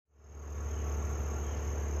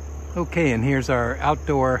Okay, and here's our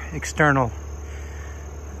outdoor external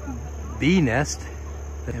bee nest.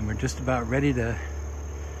 And we're just about ready to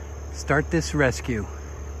start this rescue.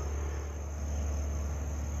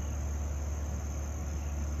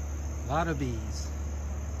 A lot of bees.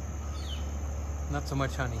 Not so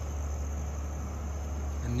much honey.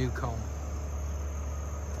 And new comb.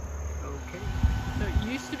 Okay. So it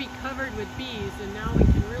used to be covered with bees, and now we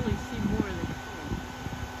can really see more of the comb.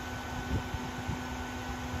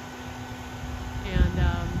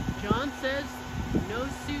 And John says no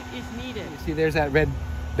suit is needed. You see, there's that red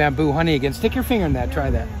bamboo honey again. Stick your finger in that. Try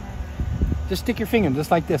that. Just stick your finger in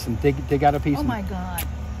just like this and dig out a piece. Oh my God.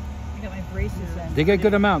 I got my braces in. Dig a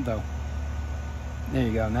good amount though. There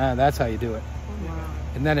you go. Now that's how you do it. Wow.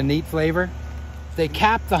 Isn't that a neat flavor? They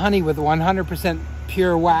cap the honey with 100%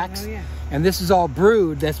 pure wax. Oh, yeah. And this is all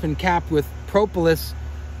brood that's been capped with propolis,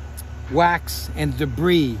 wax, and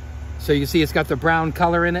debris. So you see it's got the brown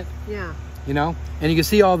color in it. Yeah. You know? And you can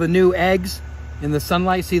see all the new eggs in the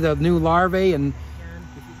sunlight. See the new larvae and...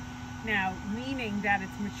 Now, meaning that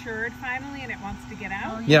it's matured finally and it wants to get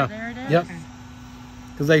out? Oh, Yeah. There it is. Yep. Okay.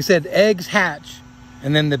 Because like I said, eggs hatch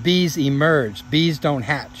and then the bees emerge. Bees don't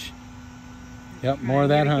hatch. Yep, more of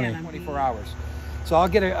that honey. 24 hours. So I'll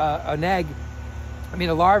get an egg,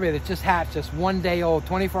 a larvae that's just hatched, just 1 day old,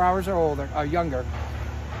 24 hours or older, or younger,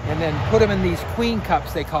 and then put them in these queen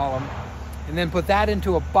cups, they call them, and then put that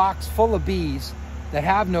into a box full of bees that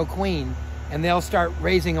have no queen, and they'll start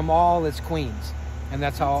raising them all as queens. And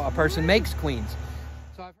that's how a person makes queens.